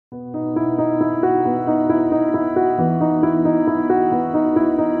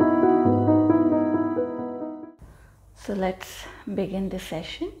So let's begin this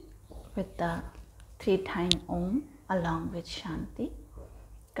session with the 3-time Om along with Shanti.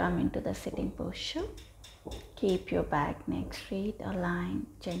 Come into the sitting posture. Keep your back, neck straight, aligned.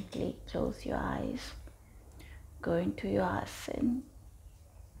 Gently close your eyes. Go into your asana.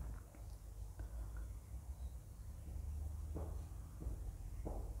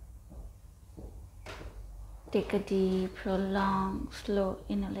 Take a deep, prolonged, slow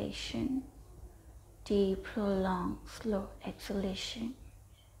inhalation. Deep, prolonged, slow exhalation.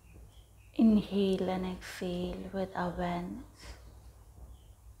 Inhale and exhale with awareness.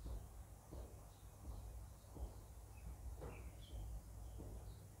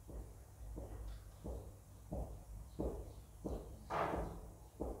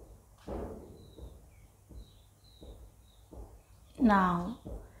 Now,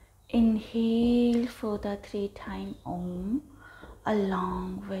 inhale for the 3-time Om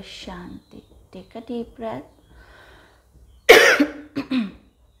along with Shanti. Take a deep breath.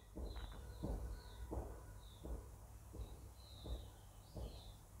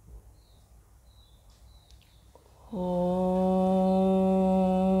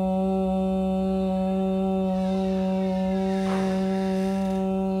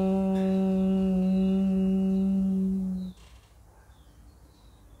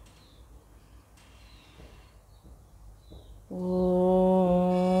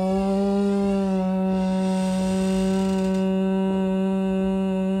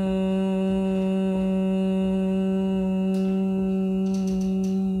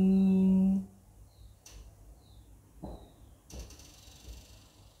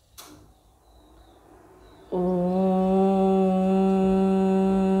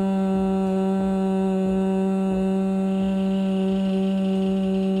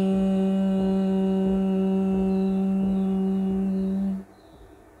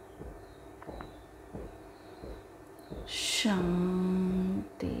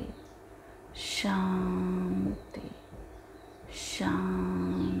 Shanti, Shanti,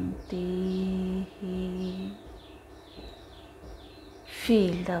 Shanti.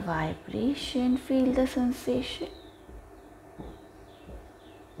 Feel the vibration, feel the sensation.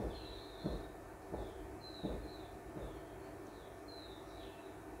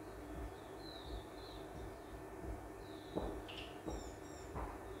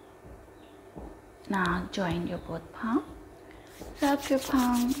 Now join your both palms. Rub your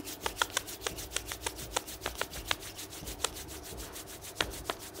palm.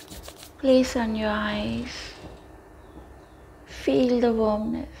 Place on your eyes. Feel the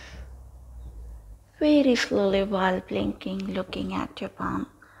warmness. Very slowly while blinking, looking at your palm.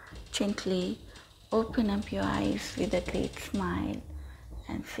 Gently open up your eyes with a great smile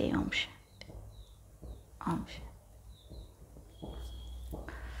and say Om Shanti. Om Shanti.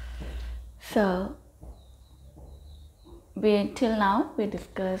 So, till now we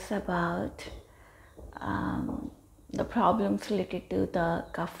discussed about the problems related to the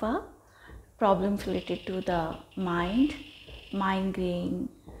kapha, problems related to the mind, migraine,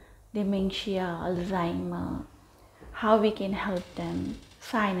 dementia, Alzheimer, how we can help them,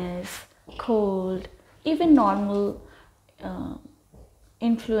 sinus, cold, even normal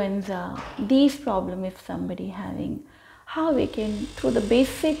influenza, these problems if somebody having, how we can, through the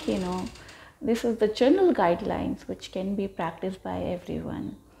basic, this is the general guidelines which can be practiced by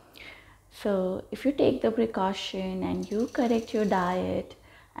everyone. So if you take the precaution and you correct your diet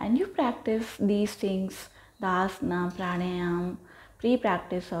and you practice these things, the asana, pranayam,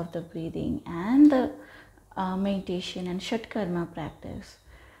 pre-practice of the breathing and the meditation and shatkarma practice,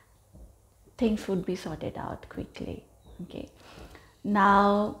 things would be sorted out quickly. Okay.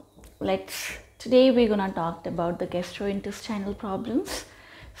 Now today we're gonna talk about the gastrointestinal problems.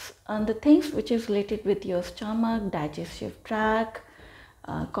 The things which is related with your stomach, digestive tract,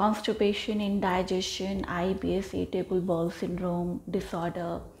 constipation, indigestion, IBS, irritable bowel syndrome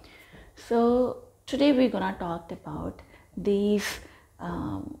disorder. So today we're gonna talk about these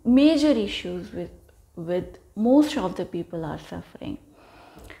major issues with most of the people are suffering.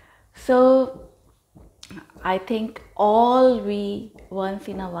 So I think once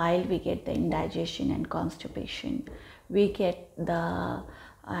in a while we get the indigestion and constipation. We get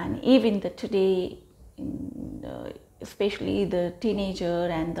and even today, especially the teenager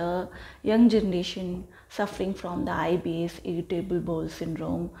and the young generation suffering from the IBS, irritable bowel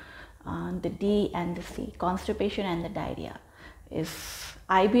syndrome, the D and the C, constipation and the diarrhea.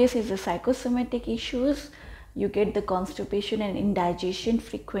 IBS is a psychosomatic issues. You get the constipation and indigestion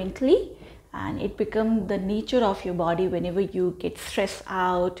frequently, and it becomes the nature of your body. Whenever you get stressed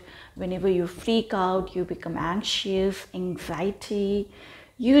out, whenever you freak out, you become anxious, anxiety,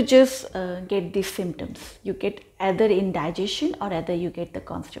 you just get these symptoms. You get either indigestion or either you get the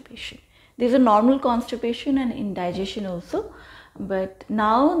constipation. There's a normal constipation and indigestion also, but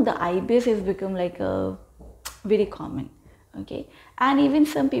now the IBS has become like a very common. Okay, and even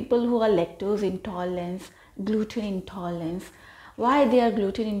some people who are lactose intolerance, gluten intolerance. Why they are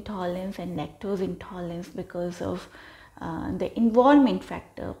gluten intolerance and lactose intolerance? Because of the environment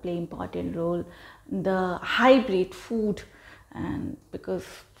factor play important role, the hybrid food, and because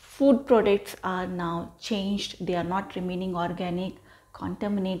food products are now changed, they are not remaining organic,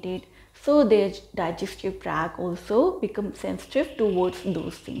 contaminated, so their digestive tract also becomes sensitive towards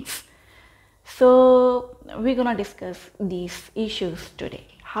those things. So we're gonna discuss these issues today,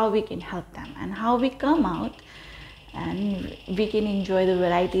 how we can help them and how we come out and we can enjoy the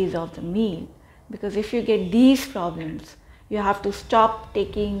varieties of the meal. Because if you get these problems, you have to stop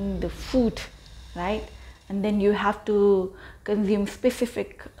taking the food, right? And then you have to consume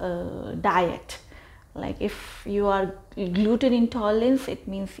specific diet. Like if you are gluten intolerance, it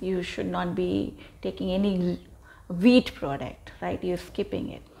means you should not be taking any wheat product, right? You're skipping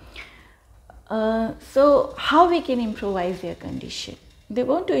it. So how we can improvise their condition? They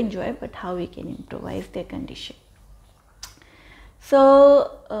want to enjoy, but how we can improvise their condition?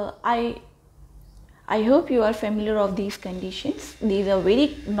 So I hope you are familiar of these conditions. These are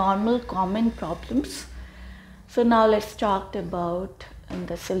very normal, common problems. So now let's talk about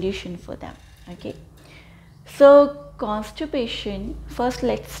the solution for them. Okay. So constipation, first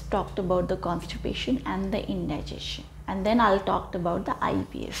let's talk about the constipation and the indigestion, and then I'll talk about the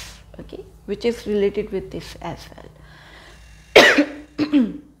IBS, okay, which is related with this as well.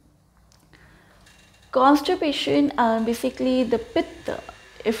 Constipation, basically the pitta,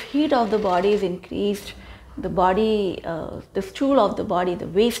 if heat of the body is increased, the body, the stool of the body, the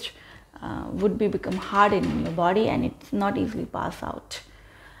waste would become hardened in your body and it's not easily pass out.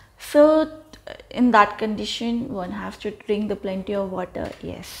 So in that condition, one has to drink the plenty of water,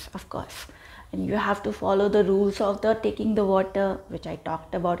 yes, of course. And you have to follow the rules of the taking the water, which I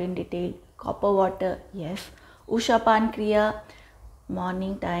talked about in detail. Copper water, yes. Ushapan Kriya,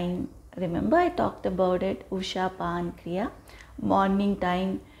 morning time. Remember I talked about it, Ushapan Kriya. Morning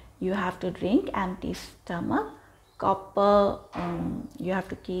time, you have to drink empty stomach. Copper, you have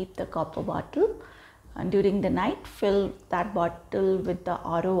to keep the copper bottle. And during the night, fill that bottle with the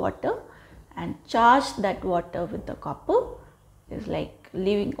RO water and charge that water with the copper. It's like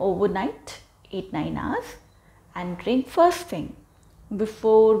leaving overnight 8-9 hours and drink first thing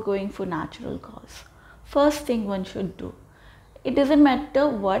before going for natural cause. First thing one should do. It doesn't matter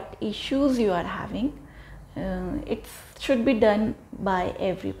what issues you are having, it should be done by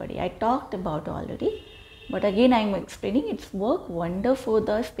everybody. I talked about already, but again I am explaining, it's work wonder for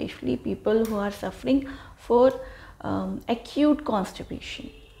the especially people who are suffering for acute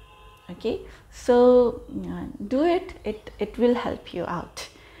constipation. Okay, so do it, it will help you out.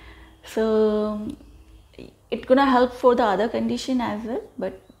 So it's gonna help for the other condition as well,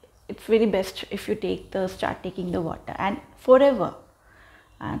 but it's very best if you start taking the water and forever.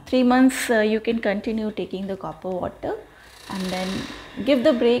 3 months you can continue taking the copper water and then give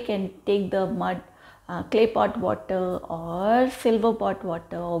the break and take the mud, clay pot water or silver pot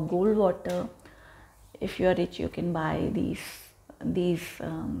water or gold water. If you are rich, you can buy these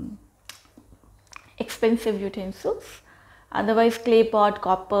expensive utensils. Otherwise, clay pot,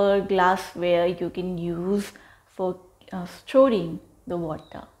 copper, glassware you can use for storing the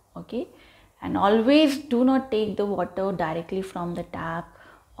water. Okay, and always do not take the water directly from the tap.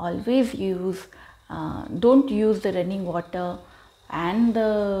 Always use, don't use the running water, and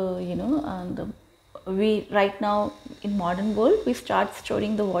we right now in modern world we start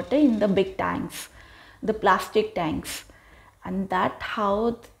storing the water in the big tanks, the plastic tanks, and that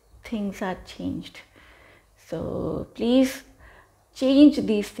how things are changed. So please change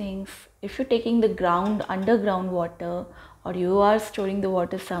these things. If you're taking the underground water, or you are storing the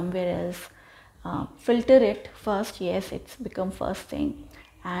water somewhere else, filter it first. Yes, it's become first thing,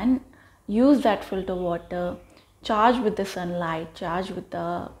 and use that filter water, charge with the sunlight, charge with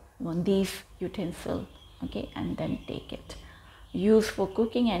these utensils, okay, and then take it. Use for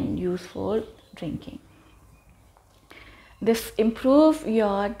cooking and use for drinking. This improve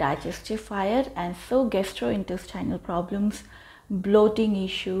your digestive fire, and so gastrointestinal problems, bloating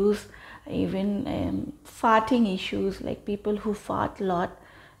issues, even farting issues, like people who fart a lot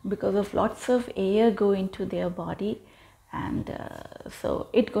because of lots of air go into their body, and so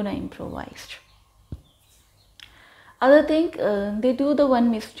it gonna improvise. Other thing, they do the one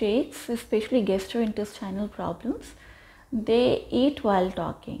mistakes, especially gastrointestinal problems, they eat while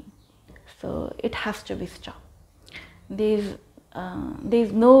talking, so it has to be stopped.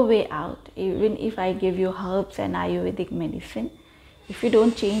 there's no way out. Even if I give you herbs and Ayurvedic medicine, if you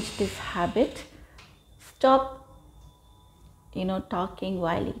don't change this habit, stop talking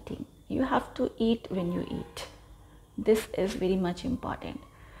while eating. You have to eat when you eat. This is very much important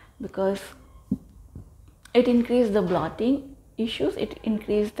because it increases the bloating issues, it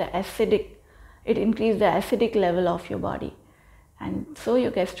increases the acidic level of your body, and so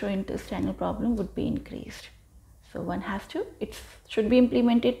your gastrointestinal problem would be increased. So one has to, it should be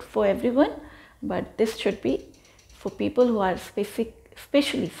implemented for everyone, but this should be for people who are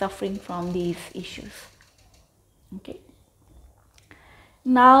especially suffering from these issues. Okay.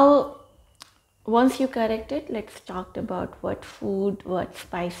 Now, once you correct it, let's talk about what food, what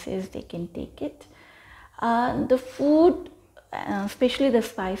spices they can take it. The food, especially the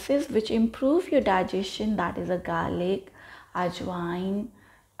spices which improve your digestion, that is a garlic, ajwain.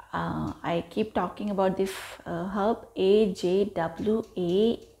 I keep talking about this herb,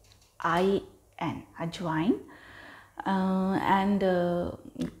 �A𝐽𝑤𝐴𝐼𝑛, ajwain. And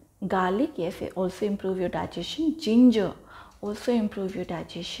garlic, yes, it also improve your digestion. Ginger also improve your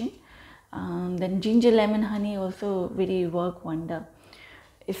digestion. Then ginger, lemon, honey also really work wonder.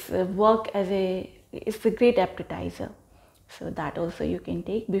 It's a great appetizer. So that also you can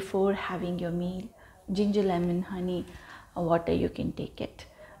take before having your meal. Ginger, lemon, honey, water, you can take it.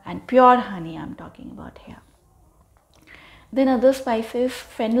 And pure honey I'm talking about here. Then other spices,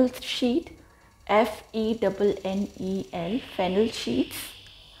 fennel sheet, FENNEL, fennel sheets.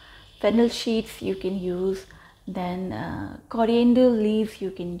 Fennel sheets you can use. Then coriander leaves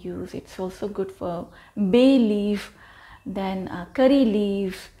you can use. It's also good for bay leaf. Then curry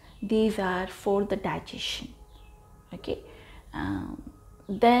leaves. These are for the digestion. Okay.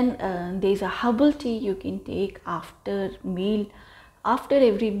 Then there's a herbal tea you can take after meal. After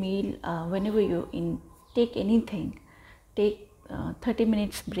every meal, whenever you take anything, take 30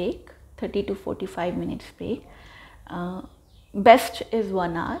 minutes break, 30 to 45 minutes break. Best is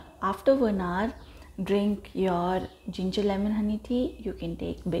 1 hour. After 1 hour, drink your ginger, lemon, honey tea. You can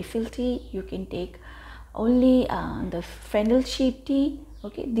take basil tea. You can take only the fennel sheet tea.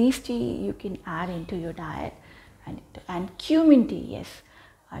 Okay, these tea you can add into your diet. And cumin tea, yes,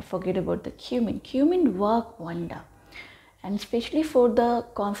 I forget about the cumin. Cumin work wonder, and especially for the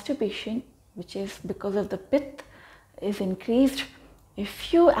constipation, which is because of the pith is increased.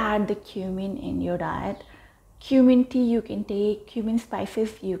 If you add the cumin in your diet, cumin tea you can take, cumin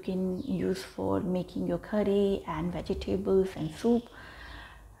spices you can use for making your curry and vegetables and soup.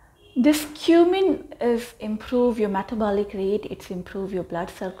 This cumin is improve your metabolic rate, it's improve your blood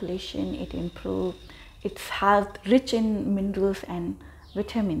circulation, it's has rich in minerals and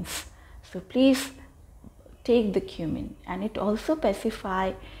vitamins. So please take the cumin, and it also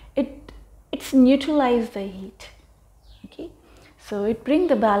pacify, it's neutralize the heat. Okay, so it bring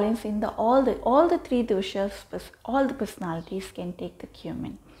the balance in all the three doshas. All the personalities can take the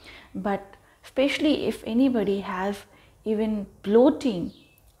cumin, but especially if anybody has even bloating,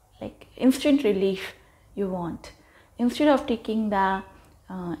 like instant relief you want, instead of taking the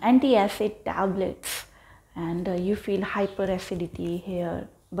anti-acid tablets and you feel hyperacidity here,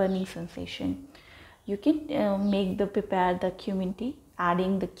 burning sensation, you can prepare the cumin tea,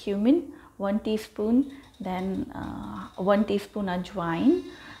 adding the cumin 1 teaspoon, then 1 teaspoon ajwain,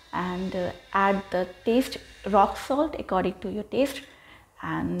 and add the rock salt according to your taste,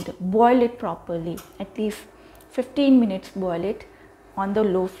 and boil it properly, at least 15 minutes. Boil it on the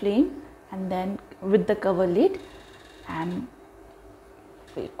low flame, and then with the cover lid, and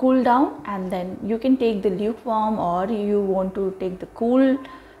cool down, and then you can take the lukewarm, or you want to take the cool.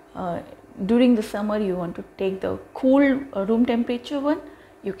 During the summer you want to take the cool room temperature one,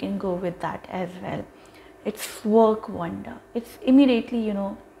 you can go with that as well. It's work wonder. It's immediately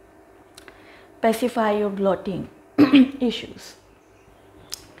pacify your bloating issues.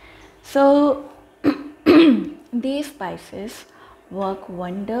 So these spices work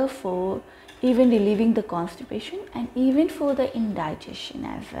wonder for even relieving the constipation and even for the indigestion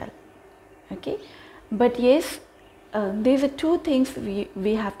as well. Okay, but yes, these are two things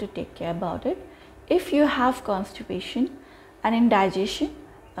we have to take care about it. If you have constipation and indigestion,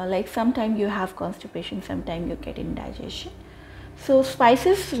 like sometimes you have constipation, sometimes you get indigestion, so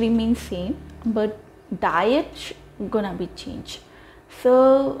spices remain same, but diet gonna be changed.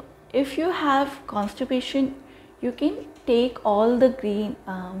 So if you have constipation, you can take all the green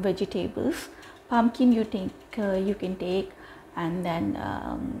vegetables. Pumpkin you can take, and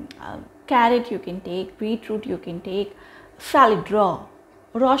then carrot you can take, beetroot you can take. Salad raw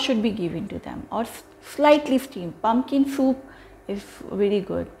should be given to them, or slightly steamed. Pumpkin soup is very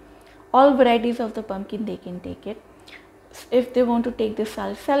good. All varieties of the pumpkin they can take it. if they want to take this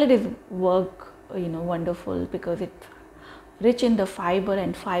salad is work, wonderful, because it's rich in the fiber,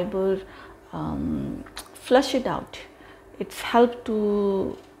 and fiber flush it out. It's helped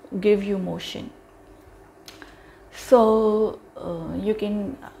to give you motion. So you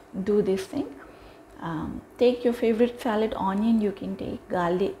can do this thing. Take your favorite salad. Onion you can take,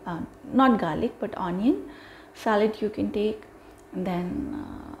 garlic, not garlic but onion salad you can take, and then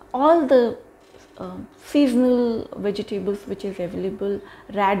all the seasonal vegetables which is available,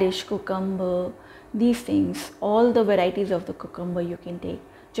 radish, cucumber, these things, all the varieties of the cucumber you can take,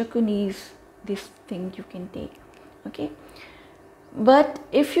 jacunis, this thing you can take. Okay, but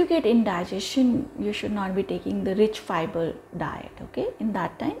if you get indigestion, you should not be taking the rich fiber diet. Okay, in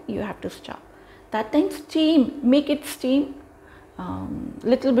that time you have to stop. That time steam, make it steam,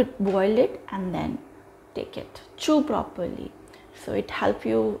 little bit boil it, and then take it, chew properly, so it help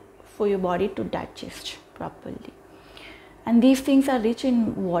you for your body to digest properly. And these things are rich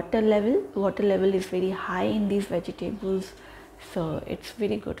in water level. Water level is very high in these vegetables, so it's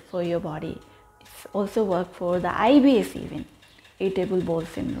very good for your body. It's also work for the IBS, even irritable bowel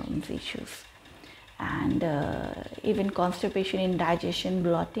syndrome issues, and even constipation, indigestion,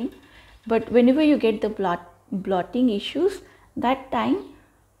 bloating. But whenever you get the bloating issues, that time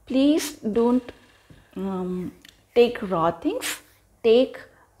please don't take raw things, take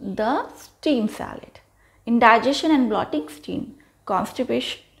the steam salad. Indigestion and bloating, steam.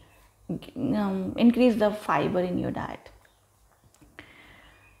 Constipation, increase the fiber in your diet.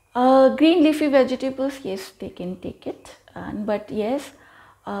 Green leafy vegetables, yes, they can take it, but yes,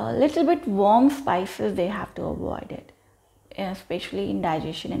 little bit warm spices they have to avoid it, especially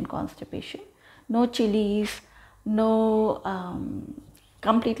indigestion and constipation. No chilies, no,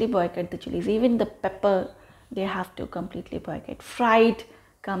 completely boycott the chilies. Even the pepper they have to completely boycott. Fried,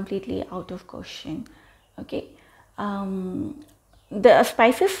 completely out of question. Okay, the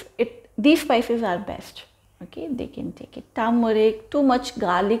spices, these spices are best. Okay, they can take it. Turmeric, too much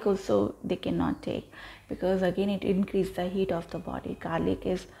garlic also they cannot take, because again it increases the heat of the body. Garlic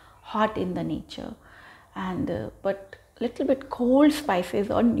is hot in the nature, and but little bit cold spices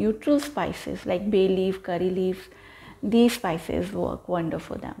or neutral spices like bay leaf, curry leaves, these spices work wonder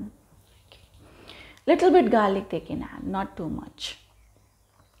for them. Okay. Little bit garlic they can add, not too much.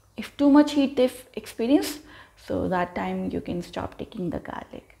 If too much heat they experience, so that time you can stop taking the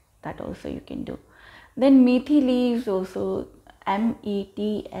garlic. That also you can do. Then methi leaves also,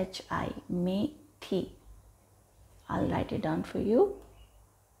 methi, methi. I'll write it down for you.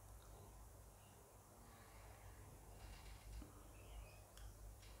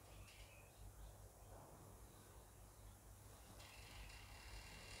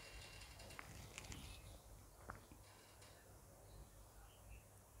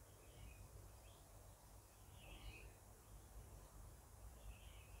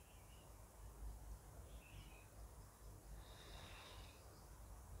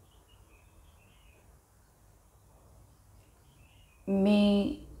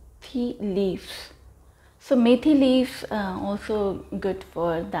 Methi leaves. So methi leaves also good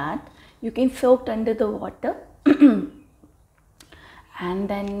for that. You can soak under the water and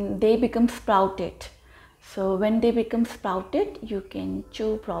then they become sprouted. So when they become sprouted, you can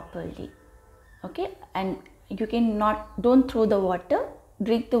chew properly. Okay, and you can don't throw the water,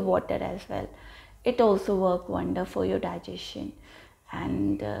 drink the water as well. It also work wonder for your digestion.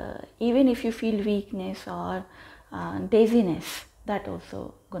 And even if you feel weakness or dizziness, that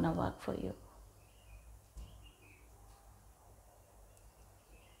also gonna work for you.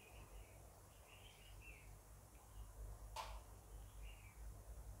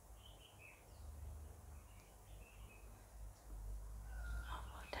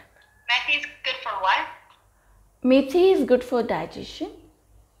 Methi is good for what? Methi is good for digestion.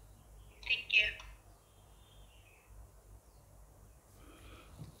 Thank you.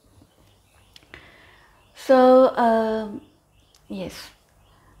 So yes,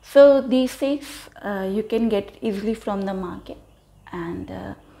 so these things you can get easily from the market.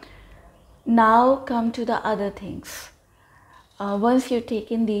 And now come to the other things. Once you've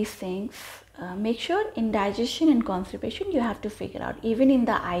taken these things, make sure indigestion and constipation you have to figure out. Even in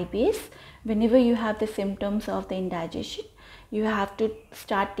the IBS, whenever you have the symptoms of the indigestion, you have to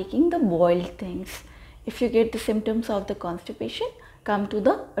start taking the boiled things. If you get the symptoms of the constipation, come to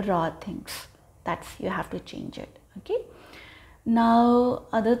the raw things. That's, you have to change it. Okay. Now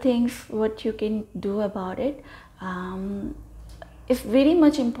other things what you can do about it, it's very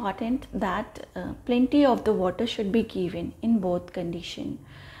much important that plenty of the water should be given in both condition.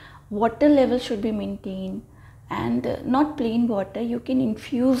 Water level should be maintained, and not plain water. You can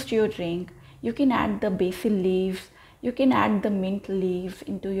infuse your drink. You can add the basil leaves. You can add the mint leaves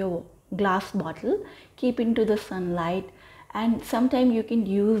into your glass bottle, keep into the sunlight, and sometimes you can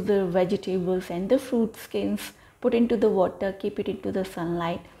use the vegetables and the fruit skins, put into the water, keep it into the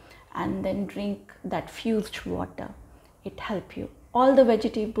sunlight, and then drink that fused water. It helps you. All the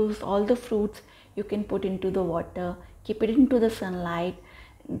vegetables, all the fruits you can put into the water, keep it into the sunlight.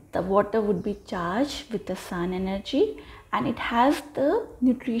 The water would be charged with the sun energy, and it has the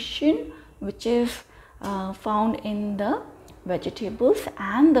nutrition which is found in the vegetables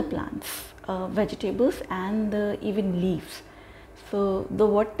and the plants, vegetables and the even leaves. So the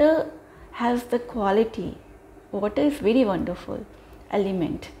water has the quality. Water is very wonderful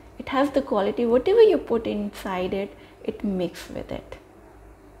element. It has the quality, whatever you put inside it, it mix with it.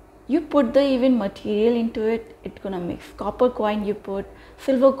 You put the even material into it, it's gonna mix. Copper coin you put,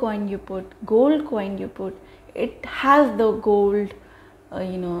 silver coin you put, gold coin you put, it has the gold,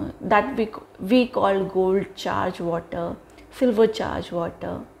 that we call gold charged water, silver charged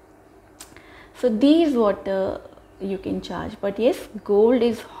water. So these water you can charge, but yes, gold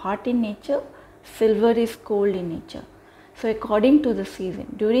is hot in nature, silver is cold in nature. So according to the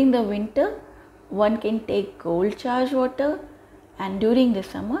season, during the winter one can take gold charged water, and during the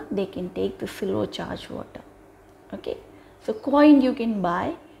summer they can take the silver charged water. Okay, so coin you can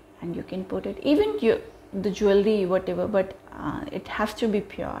buy and you can put it, even the jewelry, whatever, but it has to be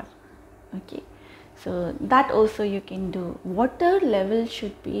pure. Okay, so that also you can do. Water level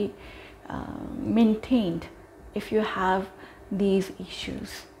should be maintained if you have these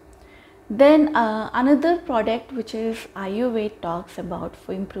issues. Then another product which is Ayurveda talks about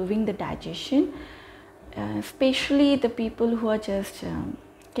for improving the digestion, especially the people who are just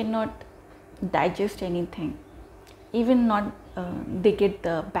cannot digest anything, even not they get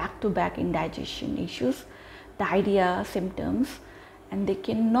the back-to-back indigestion issues, diarrhea symptoms, and they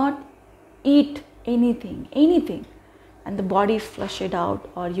cannot eat anything, and the body is flushed out,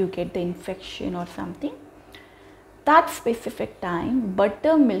 or you get the infection or something. That specific time,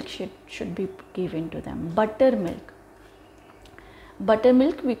 buttermilk should be given to them. Buttermilk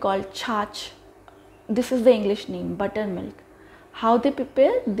we call chach. This is the English name, buttermilk. How they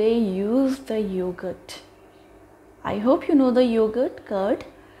prepare? They use the yogurt. I hope you know the yogurt, curd,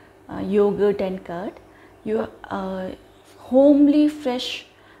 yogurt and curd. Homely fresh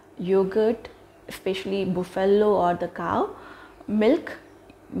yogurt, especially buffalo or the cow milk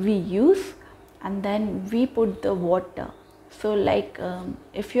we use, and then we put the water. So like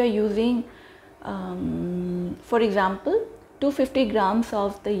if you are using for example 250 grams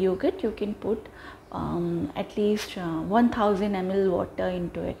of the yogurt, you can put at least 1000 ml water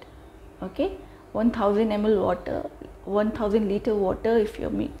into it. Okay, 1000 ml water, 1000 liter water. If you're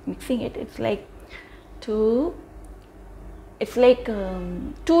mixing it, it's like 2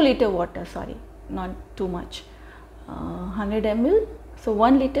 liter water, sorry, not too much, 100 ml. So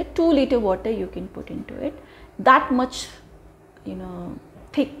 1 liter, 2 liter water you can put into it. That much,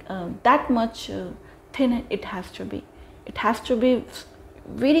 thick, that much thin it has to be. It has to be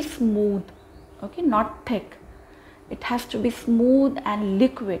very smooth, okay, not thick. It has to be smooth and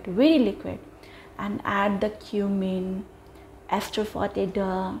liquid, very liquid. And add the cumin,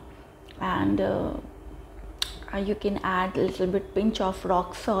 asafoetida, and you can add a little bit pinch of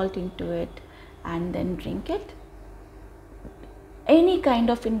rock salt into it, and then drink it. Any kind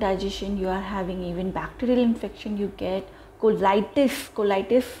of indigestion you are having, even bacterial infection you get,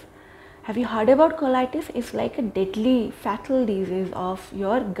 colitis. Have you heard about colitis? It's like a deadly, fatal disease of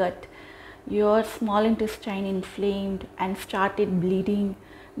your gut. Your small intestine inflamed and started bleeding.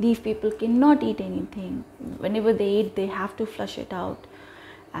 These people cannot eat anything. Whenever they eat, they have to flush it out,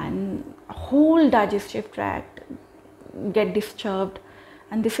 and whole digestive tract get disturbed,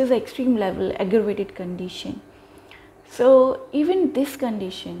 and this is an extreme level aggravated condition. So even this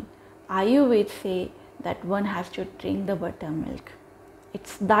condition, Ayurveda say that one has to drink the buttermilk.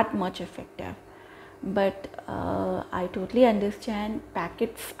 It's that much effective. But I totally understand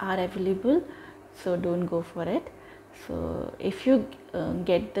packets are available, so don't go for it. So if you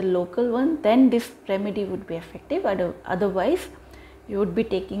get the local one, then this remedy would be effective. Otherwise, you would be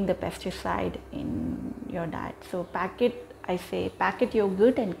taking the pesticide in your diet. So I say packet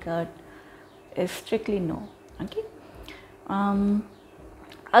yogurt and curd is strictly no. Okay.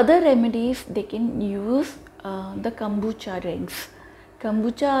 Other remedies, they can use the kombucha drinks.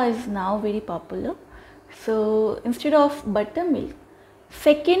 Kombucha is now very popular. So instead of buttermilk,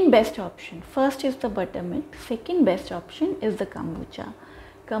 second best option, first is the buttermilk, second best option is the kombucha.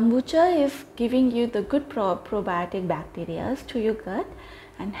 Kombucha is giving you the good probiotic bacteria to your gut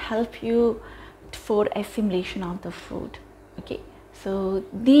and help you for assimilation of the food. Okay, so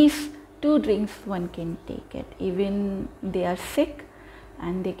these 2 drinks one can take it. Even they are sick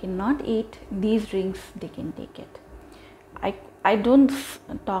and they cannot eat, these drinks they can take it. I don't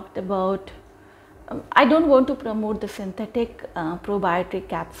talked about, I don't want to promote the synthetic probiotic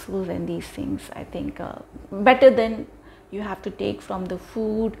capsules and these things. I think better than you have to take from the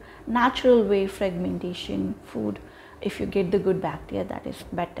food, natural way fragmentation food. If you get the good bacteria, that is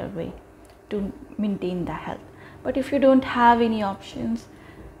better way to maintain the health. But if you don't have any options,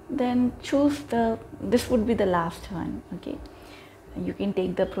 then choose this would be the last one, okay? You can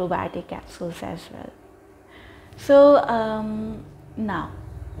take the probiotic capsules as well. So now,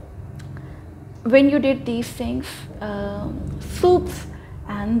 when you did these things, soups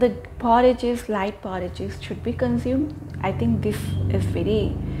and the porridges, light porridges should be consumed. I think this is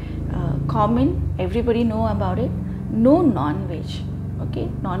very common, everybody know about it. No non-veg, okay?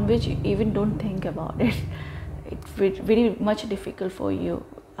 Non-veg, even don't think about it. It's very much difficult for you.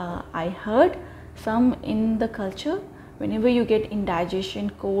 I heard some in the culture, whenever you get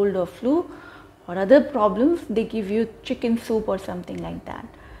indigestion, cold or flu or other problems, they give you chicken soup or something like that.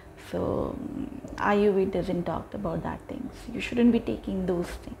 So Ayurveda doesn't talk about that things. You shouldn't be taking those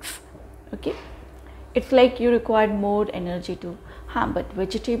things, okay? It's like you require more energy to, but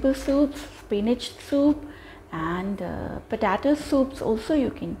vegetable soups, spinach soup and potato soups also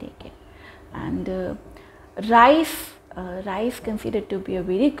you can take it. And rice considered to be a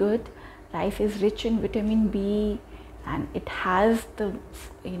very good. Rice is rich in vitamin B and it has the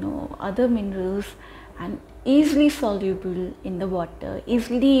other minerals and easily soluble in the water,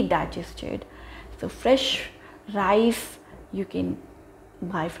 easily digested. So fresh rice you can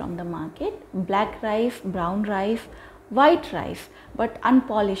buy from the market, black rice, brown rice, white rice, but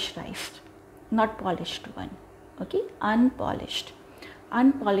unpolished rice, not polished one, okay? Unpolished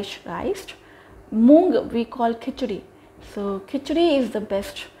rice. Moong we call khichdi. So khichdi is the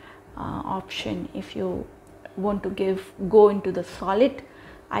best option if you want to go into the solid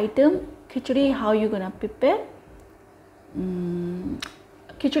item. Khichdi, how you gonna prepare?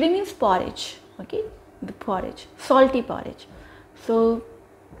 Khichdi means porridge, okay? The porridge, salty porridge. So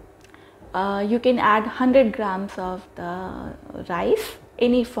you can add 100 grams of the rice,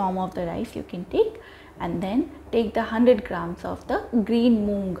 any form of the rice you can take, and then take the 100 grams of the green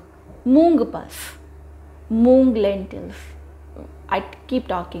moong pulse, moong lentils. I keep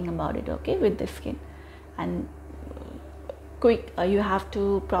talking about it, okay, with the skin. And you have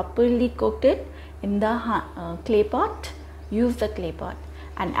to properly cook it in the clay pot. Use the clay pot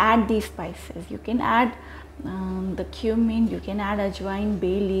and add these spices. You can add the cumin, you can add ajwain,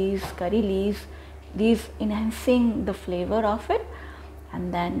 bay leaves, curry leaves, these enhancing the flavor of it,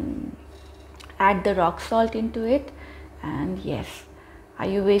 and then add the rock salt into it. And yes,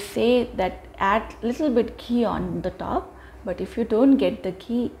 I always say that add little bit ghee on the top, but if you don't get the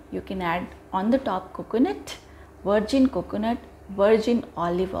ghee, you can add on the top coconut, virgin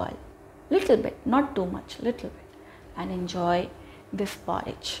olive oil, little bit, not too much, little bit, and enjoy this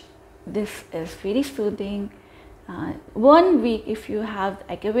porridge. This is very soothing. 1 week, if you have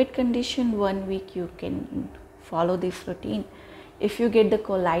acute condition, 1 week you can follow this routine. If you get the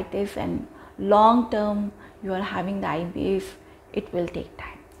colitis and long term you are having the IBS, it will take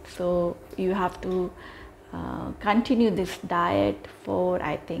time. So you have to continue this diet for,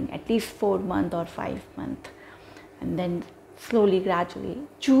 I think, at least 4 months or 5 months, and then slowly, gradually.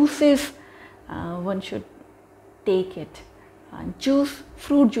 Juices, one should take it.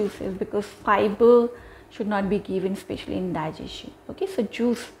 Fruit juices, because fiber should not be given, especially in digestion. Okay, so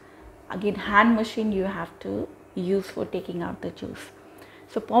juice, again, hand machine you have to use for taking out the juice.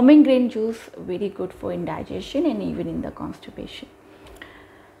 So pomegranate juice, very good for indigestion and even in the constipation.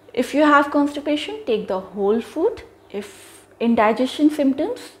 If you have constipation, take the whole food. If indigestion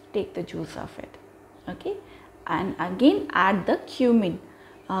symptoms, take the juice of it. Okay, and again add the cumin,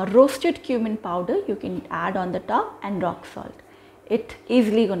 roasted cumin powder you can add on the top, and rock salt. It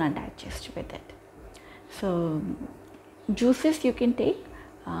easily gonna digest with it. So juices you can take,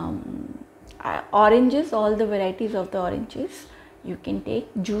 oranges, all the varieties of the oranges you can take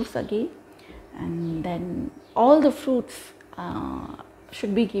juice again, and then all the fruits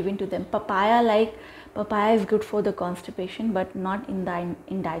should be given to them. Papaya is good for the constipation, but not in the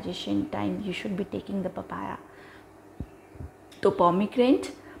indigestion time. You should be taking the papaya. So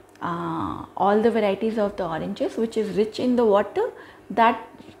pomegranate, all the varieties of the oranges, which is rich in the water, that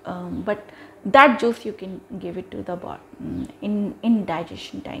but that juice you can give it to the body in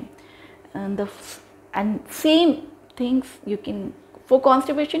digestion time. And same things you can, for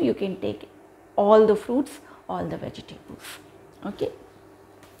constipation you can take all the fruits, all the vegetables. Okay,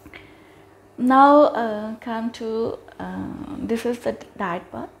 now come to this is the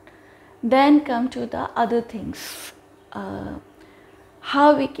diet part. Then come to the other things,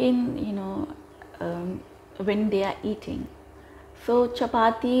 how we can, when they are eating. So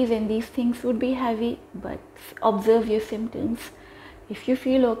chapatis and these things would be heavy, but observe your symptoms. If you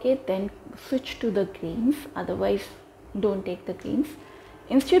feel okay, then switch to the grains, otherwise don't take the grains.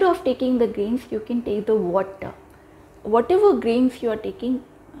 Instead of taking the grains, you can take the water. Whatever grains you are taking,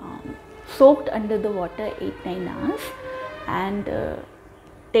 soaked under the water 8-9 hours, and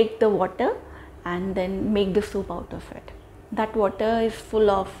take the water and then make the soup out of it. That water is full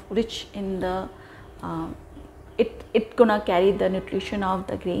of rich in the it's gonna carry the nutrition of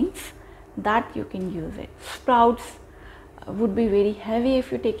the grains, that you can use it. Sprouts would be very heavy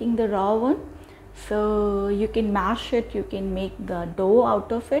if you're taking the raw one, so you can mash it, you can make the dough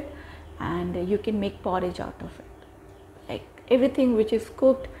out of it, and you can make porridge out of it. Like everything which is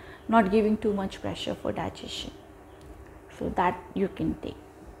cooked, not giving too much pressure for digestion, so that you can take.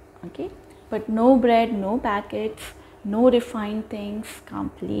 Okay, but no bread, no packets, no refined things,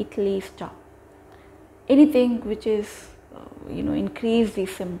 completely stop. Anything which is increase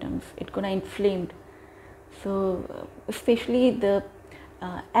these symptoms, it's gonna inflamed. So especially the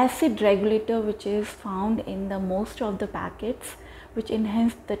acid regulator which is found in the most of the packets, which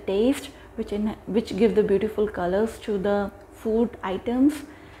enhance the taste, which give the beautiful colors to the food items,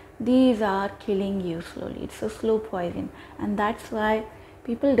 these are killing you slowly. It's a slow poison, and that's why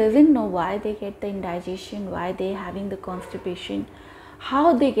people doesn't know why they get the indigestion, why they having the constipation,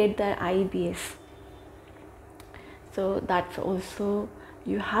 how they get their IBS. So that's also,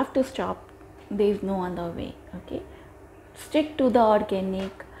 you have to stop. There is no other way. Okay, stick to the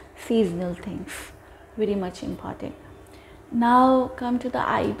organic seasonal things, very much important. Now come to the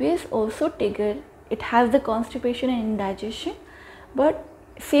IBS, also trigger, it has the constipation and indigestion, but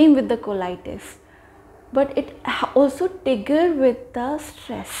same with the colitis, but it also trigger with the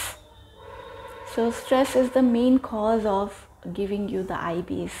stress. So stress is the main cause of giving you the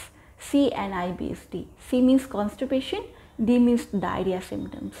IBS. C and IBS-D. C means constipation, D means diarrhea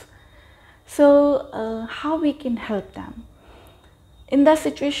symptoms. So how we can help them? In that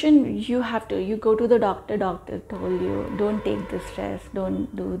situation, you go to the doctor told you, don't take the stress,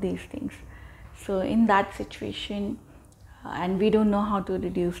 don't do these things. So in that situation, and we don't know how to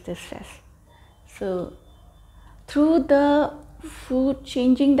reduce the stress. So through the food,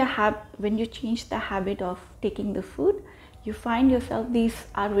 changing the habit, when you change the habit of taking the food, you find yourself, these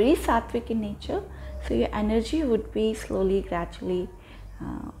are very sattvic in nature, so your energy would be slowly, gradually,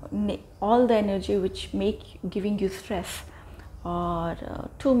 all the energy which giving you stress or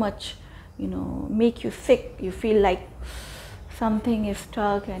too much, make you sick, you feel like something is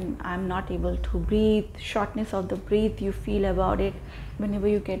stuck and I'm not able to breathe, shortness of the breath you feel about it whenever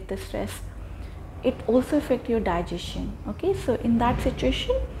you get the stress. It also affects your digestion. Okay, so in that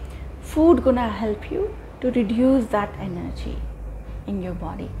situation, food gonna help you to reduce that energy in your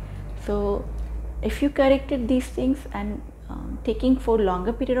body. So if you corrected these things and taking for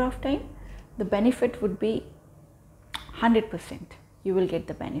longer period of time, the benefit would be 100%. You will get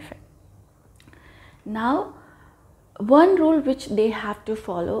the benefit. Now, one rule which they have to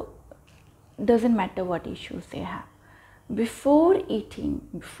follow, doesn't matter what issues they have. Before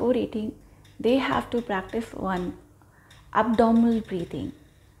eating, they have to practice one abdominal breathing.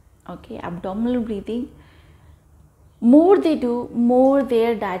 Okay, abdominal breathing. More they do, more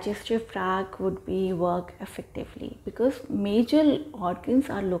their digestive tract would be work effectively, because major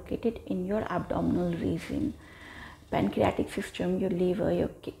organs are located in your abdominal region. Pancreatic system, your liver,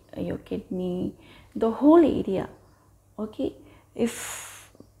 your kidney, the whole area. Okay,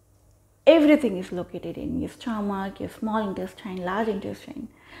 everything is located in your stomach, your small intestine, large intestine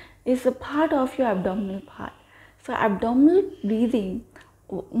is a part of your abdominal part. So abdominal breathing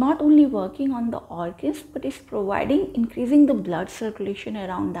not only working on the organs, but is increasing the blood circulation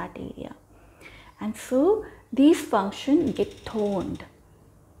around that area, and so these functions get toned,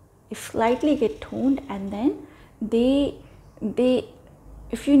 slightly get toned, and then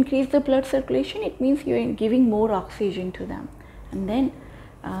if you increase the blood circulation, it means you are giving more oxygen to them, and then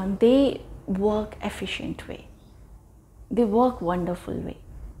they work efficient way, they work wonderful way.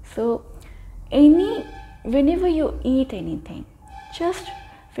 So whenever you eat anything, just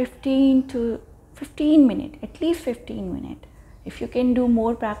 15 minutes, at least 15 minutes. If you can do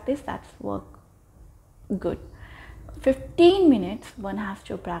more practice, that's work good. 15 minutes one has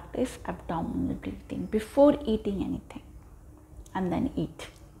to practice abdominal breathing before eating anything, and then eat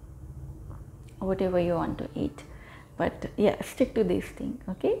whatever you want to eat. But yeah, stick to this thing.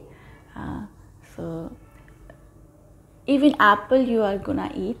 Okay, so even apple you are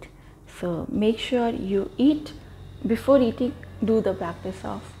gonna eat, so make sure you eat. Before eating, do the practice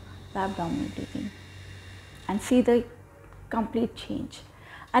of the abdominal breathing and see the complete change.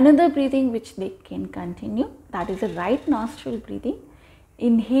 Another breathing which they can continue, that is a right nostril breathing.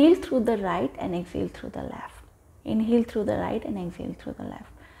 Inhale through the right and exhale through the left. Inhale through the right and exhale through the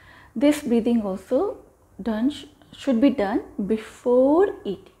left. This breathing also should be done before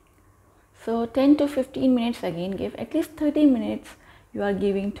eating. So 10 to 15 minutes, again give at least 30 minutes you are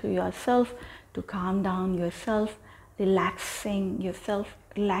giving to yourself to calm down yourself, relaxing yourself,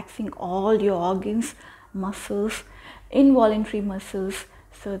 relaxing all your organs, muscles, involuntary muscles,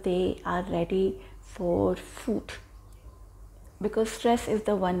 so they are ready for food. Because stress is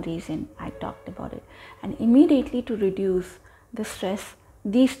the one reason I talked about it. And immediately to reduce the stress,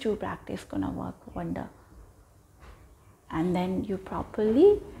 these two practices gonna work wonder. And then you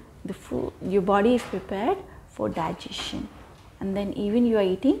properly, your body is prepared for digestion. And then even you are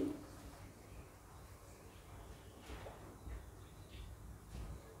eating,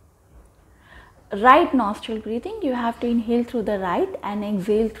 right nostril breathing, you have to inhale through the right and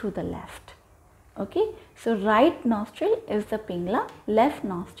exhale through the left. Okay, so right nostril is the pingla, left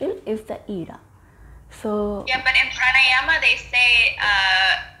nostril is the ida. So yeah, but in pranayama they say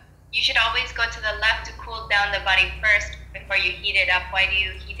you should always go to the left to cool down the body first before you heat it up. Why do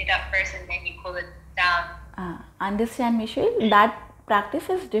you heat it up first and then you cool it down? Understand, Michelle, that practice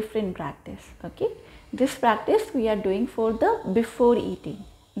is different practice. Okay, this practice we are doing for the before eating.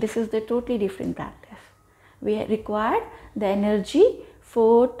 This is the totally different practice. We require the energy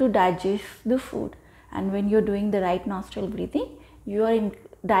to digest the food, and when you're doing the right nostril breathing, you are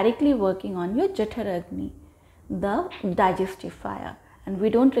directly working on your Jaఠragni, the digestive fire, and we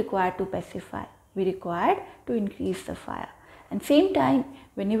don't require to pacify, we require to increase the fire. And same time,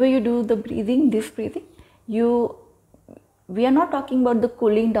 whenever you do the breathing, this breathing, we are not talking about the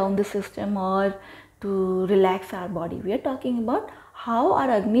cooling down the system or to relax our body. We are talking about how our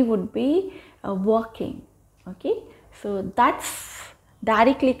Agni would be working. Okay, so that's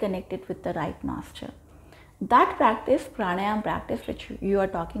directly connected with the right nostril. That practice, pranayama practice, which you are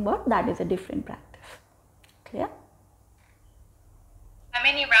talking about, that is a different practice. Clear? How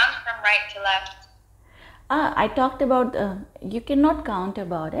many rounds from right to left? I talked about, you cannot count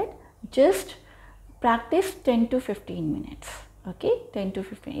about it, just practice 10 to 15 minutes. Okay, 10 to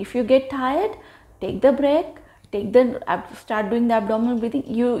 15. If you get tired, take the break, start doing the abdominal breathing.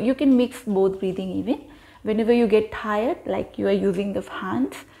 You can mix both breathing even. Whenever you get tired, like you are using the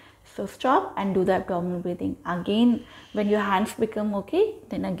hands, so stop and do the abdominal breathing. Again, when your hands become okay,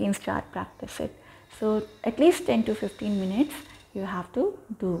 then again start practice it. So at least 10 to 15 minutes you have to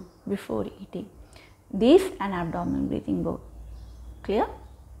do before eating. This and abdominal breathing both. Clear?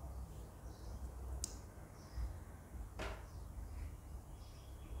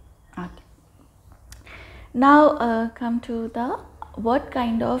 Okay. Now come to the what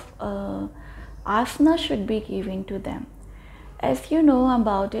kind of asana should be given to them. As you know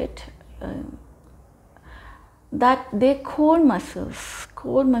about it, that their core muscles,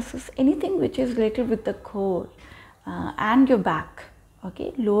 anything which is related with the core and your back,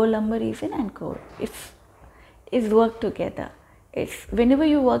 okay, lower lumbar region and core, it's work together. It's whenever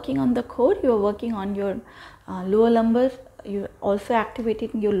you're working on the core, you're working on your lower lumbar, you're also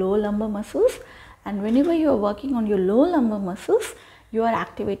activating your lower lumbar muscles, and whenever you're working on your lower lumbar muscles, you are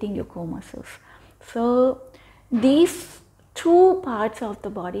activating your core muscles. So these two parts of the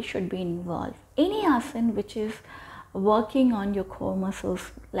body should be involved. Any asana which is working on your core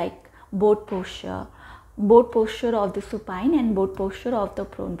muscles, like boat posture of the supine and boat posture of the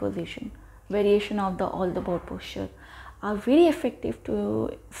prone position, variation of all the boat posture, are very effective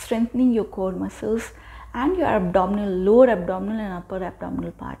to strengthening your core muscles and your lower abdominal and upper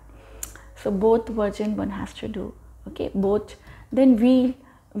abdominal part. So both version one has to do. Okay, both. Then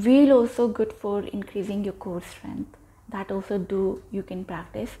wheel also good for increasing your core strength. That also you can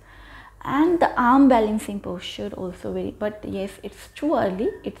practice. And the arm balancing posture also but yes, it's too early,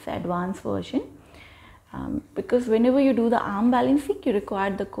 it's advanced version. Because whenever you do the arm balancing, you require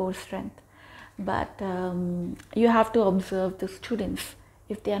the core strength. But you have to observe the students.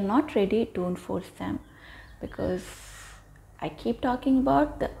 If they are not ready, don't force them. Because I keep talking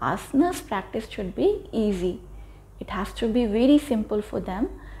about the asanas practice should be easy. It has to be very simple for them.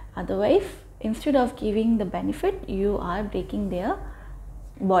 Otherwise, instead of giving the benefit, you are breaking their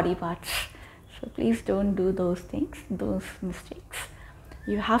body parts. So please don't do those things, those mistakes.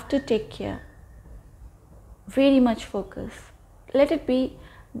 You have to take care. Very much focus. Let it be.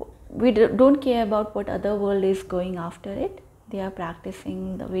 We don't care about what other world is going after it. They are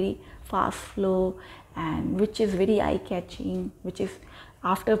practicing the very fast flow, and which is very eye-catching, which is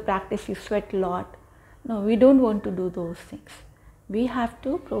after practice you sweat a lot. No, we don't want to do those things. we have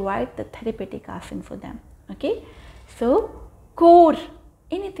to provide the therapeutic asana for them. Okay, so core,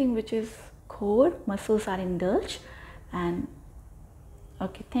 anything which is core muscles are indulged. And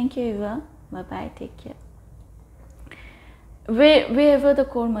okay, thank you Eva, bye bye, take care. Wherever the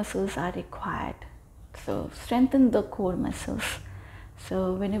core muscles are required, so strengthen the core muscles.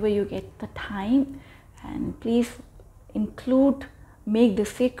 So whenever you get the time, and please make the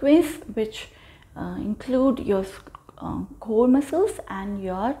sequence which include your core muscles and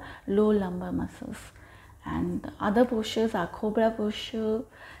your lower lumbar muscles. And other postures are cobra posture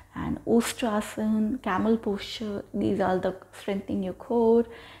and ostrasana, camel posture. These are the strengthening your core.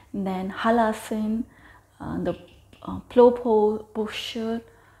 And then halasana, the plow posture,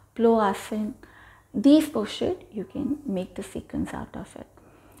 plow asana. These postures you can make the sequence out of it.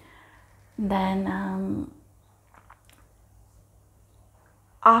 Then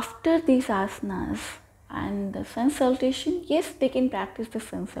after these asanas and the sun salutation, yes, they can practice the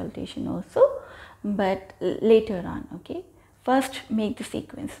sun salutation also, but later on. Okay, first make the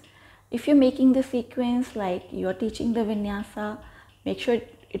sequence. If you're making the sequence like you're teaching the vinyasa, make sure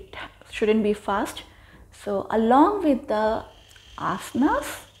it shouldn't be fast. So along with the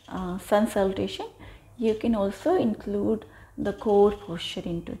asanas, sun salutation, you can also include the core posture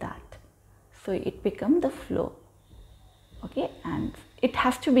into that, so it becomes the flow. Okay, and it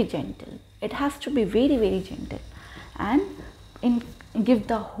has to be gentle, it has to be very, very gentle, and give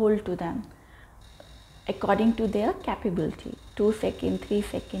the hold to them according to their capability. 2 seconds, 3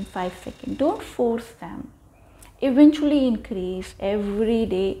 seconds, 5 seconds. Don't force them. Eventually increase every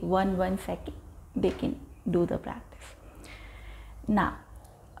day 1 second, they can do the practice. Now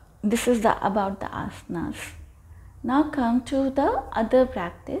this is about the asanas. Now come to the other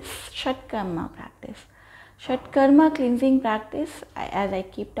practice, 𝐸𝐵𝐾𝐽 practice. 𝐸𝐵𝐾𝐽 cleansing practice, as I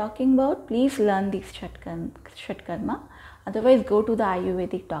keep talking about, please learn these 𝐸𝐵𝐾𝐽. Otherwise go to the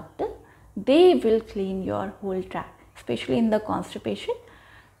Ayurvedic doctor. They will clean your whole tract, especially in the constipation.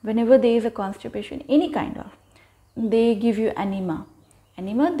 Whenever there is a constipation, any kind of, they give you enema.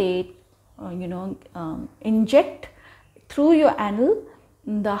 They inject through your anal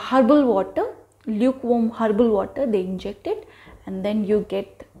the herbal water, lukewarm herbal water. They inject it, and then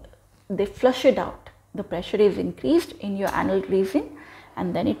they flush it out. The pressure is increased in your anal region,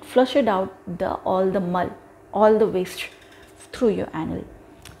 and then it flushes out all the mull, all the waste through your anal.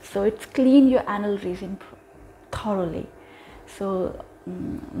 So it's clean your anal region thoroughly. So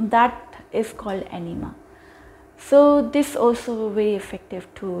that is called enema. So this also a very effective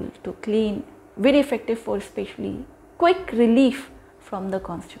tool to clean, very effective for especially quick relief from the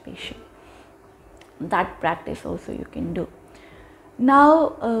constipation. That practice also you can do.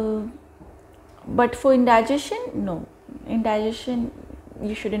 Now but for indigestion, no, indigestion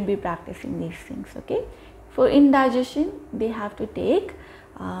you shouldn't be practicing these things. Okay, for indigestion they have to take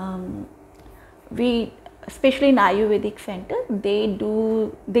especially in Ayurvedic center, they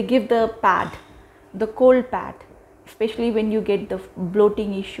give the pad, the cold pad, especially when you get the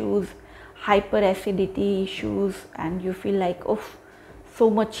bloating issues, hyperacidity issues, and you feel like, oh, so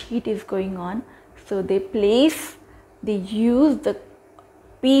much heat is going on. So they use the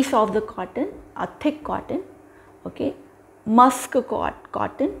piece of the cotton, a thick cotton, okay, musk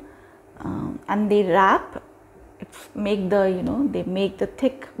cotton, and they wrap. They make the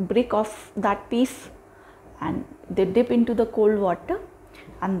thick brick of that piece, and they dip into the cold water,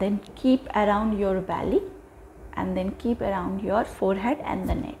 and then keep around your belly, and then keep around your forehead and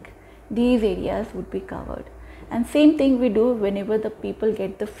the neck. These areas would be covered. And same thing we do whenever the people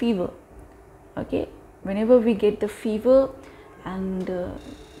get the fever. Okay, whenever we get the fever, and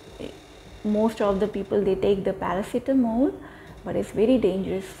most of the people, they take the paracetamol, but it's very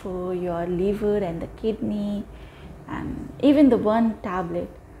dangerous for your liver and the kidney, and even the one tablet,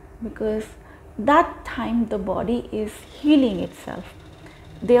 because that time the body is healing itself.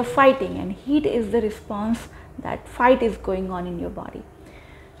 They are fighting, and heat is the response. That fight is going on in your body.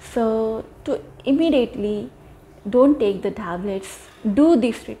 So to immediately, don't take the tablets, do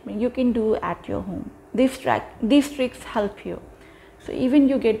this treatment. You can do at your home. These tricks help you. So even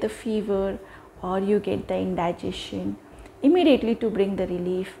you get the fever or you get the indigestion, immediately to bring the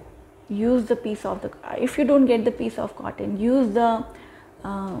relief, use the piece of the, if you don't get the piece of cotton, use the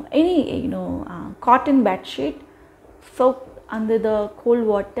cotton bed sheet, soak under the cold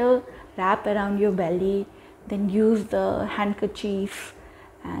water, wrap around your belly, then use the handkerchief,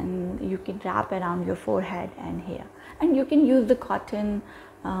 and you can wrap around your forehead and hair. And you can use the cotton,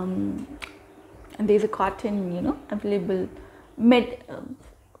 and there's a cotton available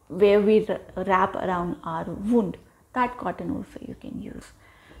where we wrap around our wound. That cotton also you can use.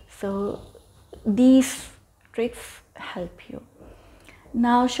 So these tricks help you.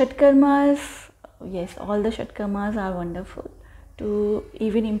 Now षट्कर्mas, yes, all the षट्कर्mas are wonderful to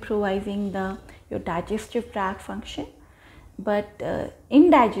even improvising your digestive tract function. But in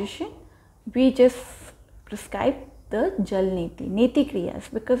digestion, we just prescribe the Jal Neti Kriyas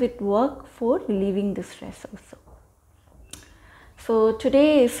because it works for relieving the stress also. So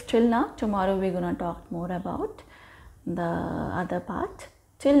today is till now. Tomorrow we're going to talk more about the other part.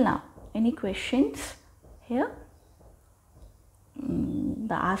 Till now, any questions here?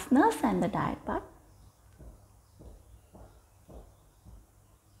 The asanas and the diet part.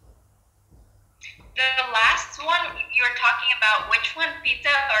 The last one you're talking about, which one, Pitta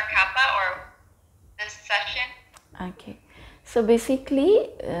or Kapha, or this session? Okay, so basically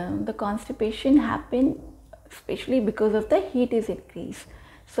the constipation happen especially because of the heat is increased.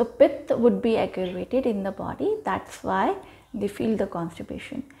 So Pitta would be aggravated in the body, that's why they feel the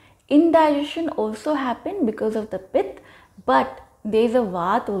constipation. Indigestion also happen because of the Pitta, but there is a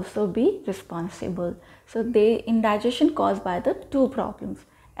Vata also be responsible. So indigestion caused by the two problems.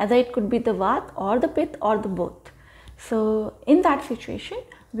 Either it could be the Vata or the Pitta or the both. So in that situation,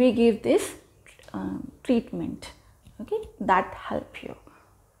 we give this treatment, okay, that help you.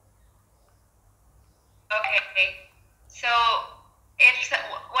 Okay, so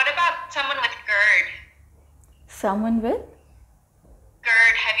what about someone with GERD? Someone with?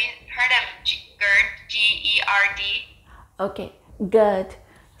 GERD, have you heard of GERD, G-E-R-D? Okay, GERD.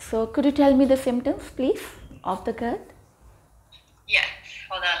 So could you tell me the symptoms please of the GERD? Yes,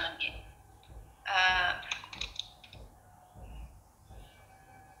 hold on, let me.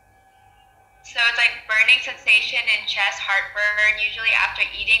 So it's like burning sensation in chest, heartburn, usually after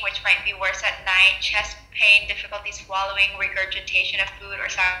eating, which might be worse at night, chest pain, difficulty swallowing, regurgitation of food or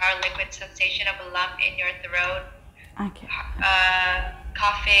sour liquid, sensation of a lump in your throat, Okay.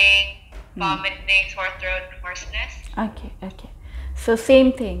 Coughing, vomiting, sore throat, hoarseness. Okay, okay. So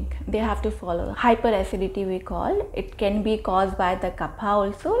same thing, they have to follow. Hyperacidity we call, it can be caused by the kapha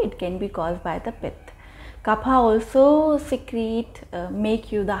also, it can be caused by the pitta. Kapha also secrete,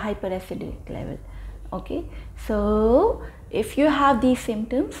 make you the hyperacidic level. Okay, so if you have these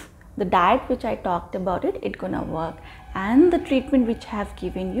symptoms, the diet which I talked about it gonna work, and the treatment which I have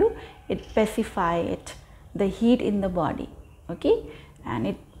given you, it pacify it, the heat in the body, okay, and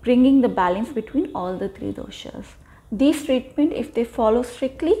it bringing the balance between all the three doshas. These treatment, if they follow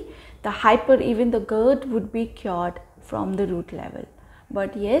strictly, even the GERD would be cured from the root level.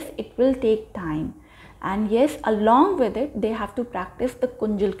 But yes, it will take time. And yes, along with it, they have to practice the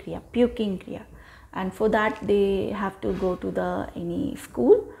Kunjal Kriya, puking Kriya. And for that, they have to go to any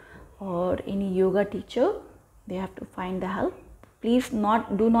school or any yoga teacher. They have to find the help. Please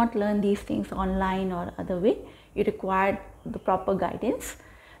do not learn these things online or other way. You require the proper guidance.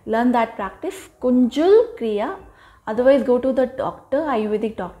 Learn that practice, Kunjal Kriya. Otherwise, go to the doctor,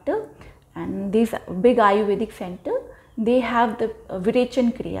 Ayurvedic doctor, and these big Ayurvedic center, they have the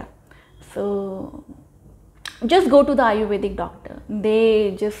Virechan Kriya. So just go to the Ayurvedic doctor.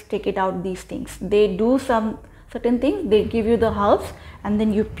 They just take it out these things. They do some certain things. They give you the herbs and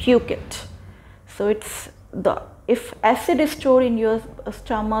then you puke it. So if acid is stored in your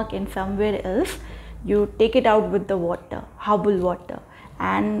stomach and somewhere else, you take it out with the water, herbal water,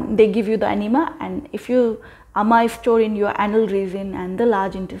 and they give you the enema. And if you ama is stored in your anal region and the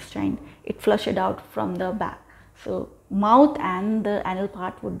large intestine, it flush it out from the back. So mouth and the anal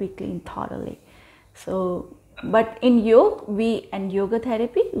part would be cleaned thoroughly. So, but in yoga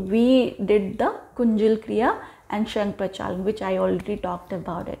therapy, we did the Kunjal Kriya and Shank Prachalan, which I already talked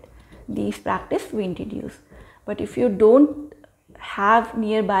about it. These practice we introduce. But if you don't have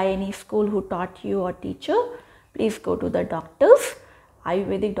nearby any school who taught you or teacher, please go to the doctors,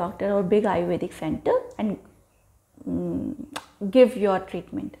 Ayurvedic doctor or big Ayurvedic center, and give your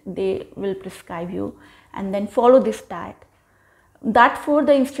treatment. They will prescribe you and then follow this diet. That for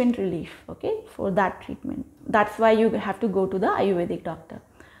the instant relief, okay, for that treatment. That's why you have to go to the Ayurvedic doctor.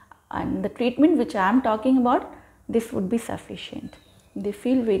 And the treatment which I am talking about, this would be sufficient. They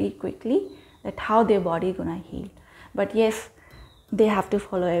feel very quickly that how their body gonna heal. But yes, they have to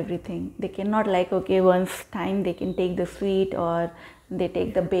follow everything. They cannot okay, once time they can take the sweet, or they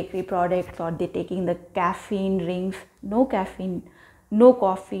take the bakery products, or they taking the caffeine drinks. No caffeine, no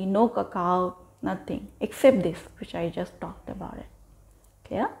coffee, no cacao, nothing except this which I just talked about it.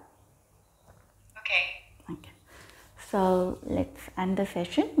 Clear? Okay. Okay. So let's end the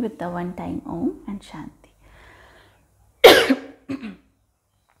session with the one time Om and Shanti.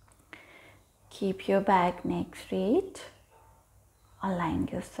 Keep your back neck straight. Align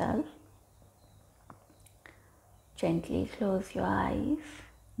yourself. Gently close your eyes.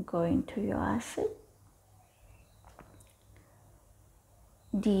 Go into your asana.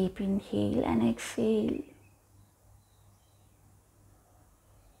 Deep inhale and exhale.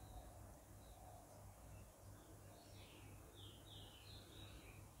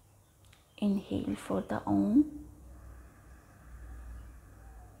 Inhale for the Om.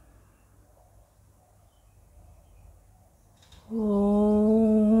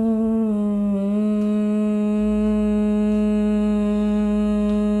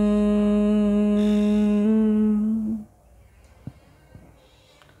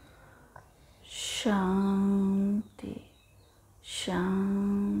 Shanti,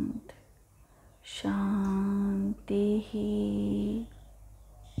 Shanti, Shanti.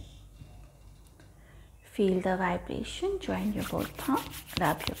 Feel the vibration. Join your both palms.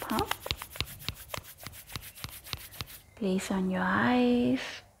 Rub your palm. Place on your eyes.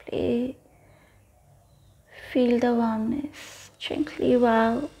 Feel the warmness. Gently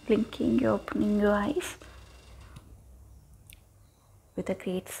while blinking, you're opening your eyes. With a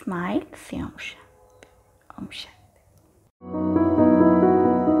great smile, say Om Shanti. Om Shanti.